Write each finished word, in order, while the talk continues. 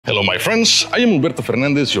Hello, my friends. I am Humberto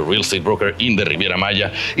Fernandez, your real estate broker in the Riviera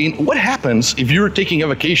Maya. And what happens if you're taking a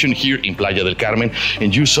vacation here in Playa del Carmen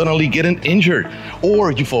and you suddenly get injured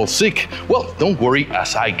or you fall sick? Well, don't worry,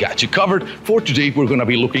 as I got you covered. For today, we're going to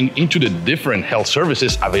be looking into the different health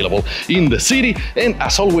services available in the city. And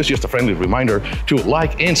as always, just a friendly reminder to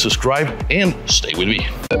like and subscribe and stay with me.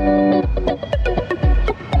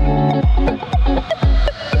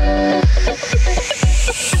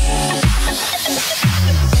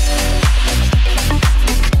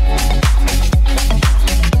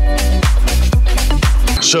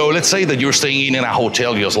 So let's say that you're staying in a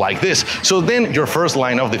hotel just like this. So then your first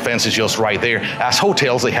line of defense is just right there. As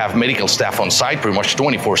hotels, they have medical staff on site pretty much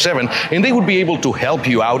 24/7, and they would be able to help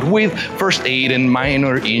you out with first aid and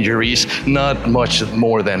minor injuries, not much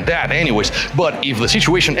more than that anyways. But if the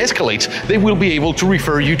situation escalates, they will be able to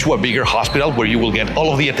refer you to a bigger hospital where you will get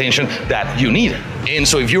all of the attention that you need. And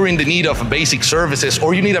so if you're in the need of basic services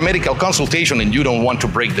or you need a medical consultation and you don't want to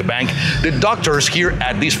break the bank, the doctors here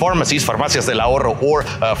at these pharmacies, Farmacias del Ahorro or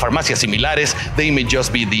Farmacias Similares, they may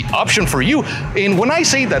just be the option for you. And when I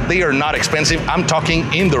say that they are not expensive, I'm talking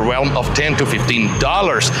in the realm of $10 to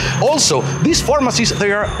 $15. Also, these pharmacies,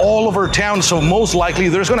 they are all over town, so most likely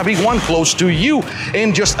there's gonna be one close to you.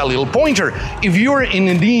 And just a little pointer, if you're in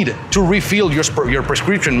need to refill your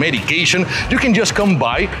prescription medication, you can just come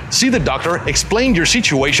by, see the doctor, explain your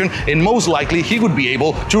situation, and most likely he would be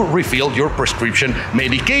able to refill your prescription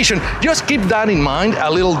medication. Just keep that in mind.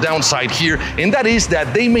 A little downside here, and that is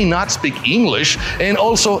that they may not speak English, and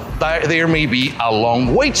also there may be a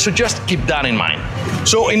long wait, so just keep that in mind.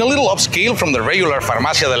 So in a little upscale from the regular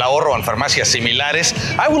Farmacia del Ahorro and Farmacias Similares,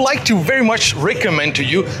 I would like to very much recommend to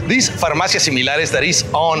you these Farmacias Similares that is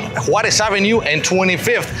on Juarez Avenue and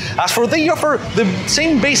 25th. As for they offer the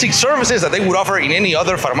same basic services that they would offer in any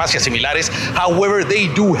other Farmacias Similares. However, they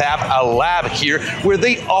do have a lab here where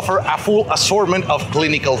they offer a full assortment of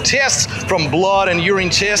clinical tests, from blood and urine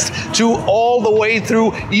tests to all the way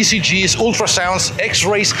through ECGs, ultrasounds,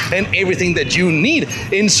 x-rays, and everything that you need.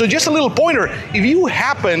 And so just a little pointer, if you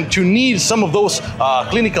happen to need some of those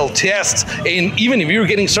clinical tests, and even if you're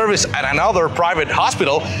getting service at another private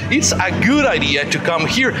hospital, it's a good idea to come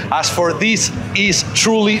here, as for this is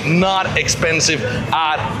truly not expensive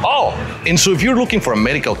at all. And so if you're looking for a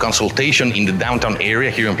medical consultation in the downtown area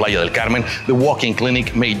here in Playa del Carmen, the walk-in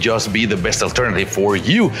clinic may just be the best alternative for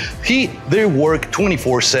you. They work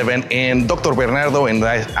 24/7, and Dr. Bernardo, and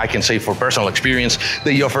I can say for personal experience,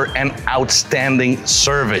 they offer an outstanding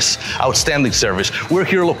service. We're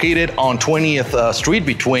here located on 20th Street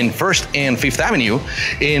between 1st and 5th Avenue,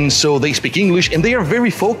 and so they speak English, and they are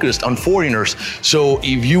very focused on foreigners. So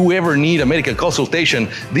if you ever need a medical consultation,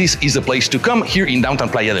 this is the place to come here in downtown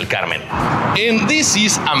Playa del Carmen. And this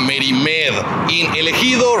is Amerimed in El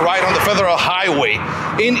Ejido, right on the Federal Highway.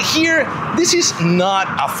 And here, this is not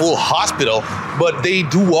a full hospital, but they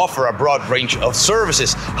do offer a broad range of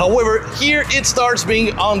services. However, here it starts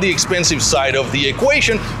being on the expensive side of the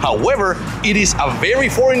equation. However, it is a very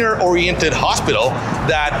foreigner-oriented hospital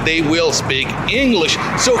that they will speak English.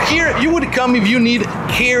 So here you would come if you need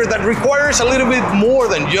care that requires a little bit more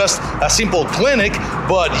than just a simple clinic,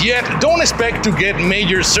 but yet don't expect to get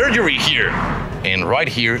major surgery here. And right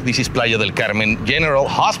here, this is Playa del Carmen General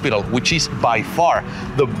Hospital, which is by far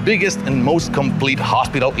the biggest and most complete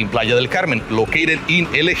hospital in Playa del Carmen, located in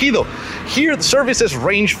El Ejido. Here, the services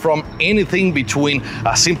range from anything between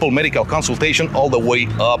a simple medical consultation all the way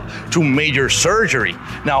up to major surgery.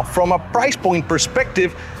 Now, from a price point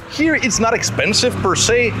perspective, here it's not expensive per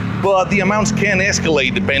se, but the amounts can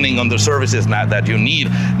escalate depending on the services that you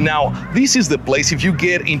need. Now, this is the place if you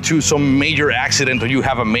get into some major accident or you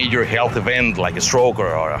have a major health event like a stroke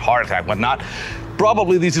or a heart attack, whatnot,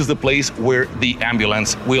 probably this is the place where the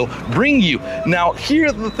ambulance will bring you. Now,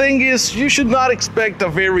 here the thing is, you should not expect a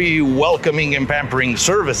very welcoming and pampering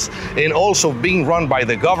service. And also being run by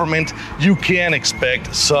the government, you can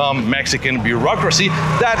expect some Mexican bureaucracy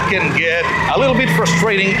that can get a little bit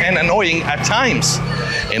frustrating and annoying at times.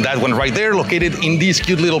 And that one right there, located in this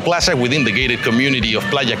cute little plaza within the gated community of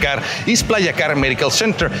Playa Car, is Playa Car Medical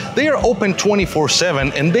Center. They are open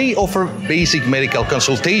 24/7 and they offer basic medical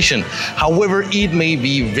consultation. However, it may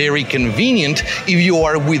be very convenient if you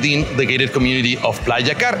are within the gated community of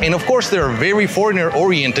Playa Car. And of course, they are very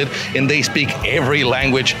foreigner-oriented and they speak every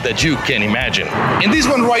language that you can imagine. And this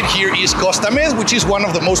one right here is Costa Med, which is one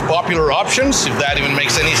of the most popular options, if that even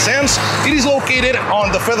makes any sense. It is located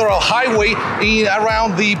on the Federal Highway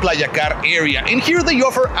around the Playa Car area. And here they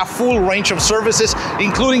offer a full range of services,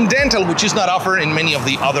 including dental, which is not offered in many of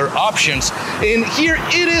the other options. And here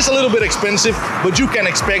it is a little bit expensive, but you can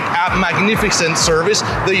expect a magnificent service.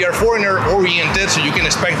 They are foreigner oriented, so you can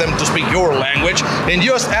expect them to speak your language. And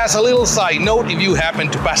just as a little side note, if you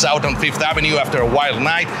happen to pass out on Fifth Avenue after a wild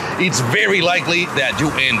night, it's very likely that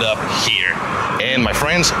you end up here. And my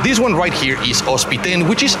friends, this one right here is Hospiten,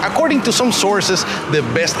 which is, according to some sources, the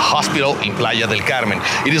best hospital in Playa del Carmen.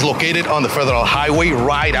 It is located on the Federal Highway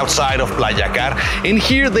right outside of Playa Car, and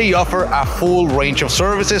here they offer a full range of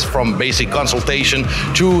services from basic consultation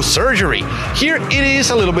to surgery. Here it is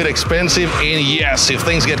a little bit expensive, and yes, if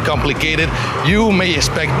things get complicated, you may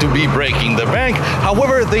expect to be breaking the bank.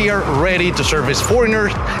 However, they are ready to service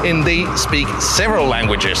foreigners, and they speak several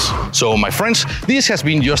languages. So my friends, this has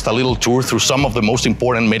been just a little tour through some of the most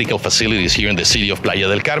important medical facilities here in the city of Playa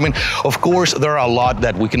del Carmen. Of course, there are a lot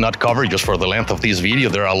that we cannot cover just for the length of this video.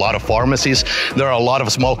 There are a lot of pharmacies, there are a lot of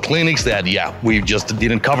small clinics that, yeah, we just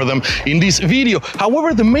didn't cover them in this video.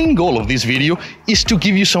 However, the main goal of this video is to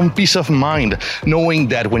give you some peace of mind, knowing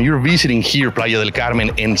that when you're visiting here Playa del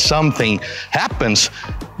Carmen and something happens,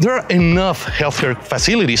 there are enough healthcare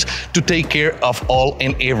facilities to take care of all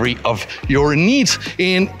and every of your needs.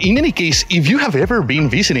 And in any case, if you have ever been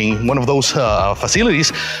visiting one of those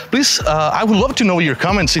facilities, please, I would love to know your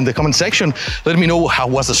comments in the comment section. Let me know how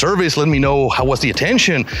was the service, let me know how was the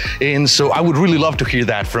attention, and so I would really love to hear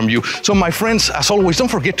that from you. So my friends, as always,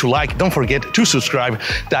 don't forget to like, don't forget to subscribe.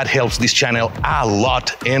 That helps this channel a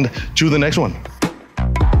lot, and to the next one.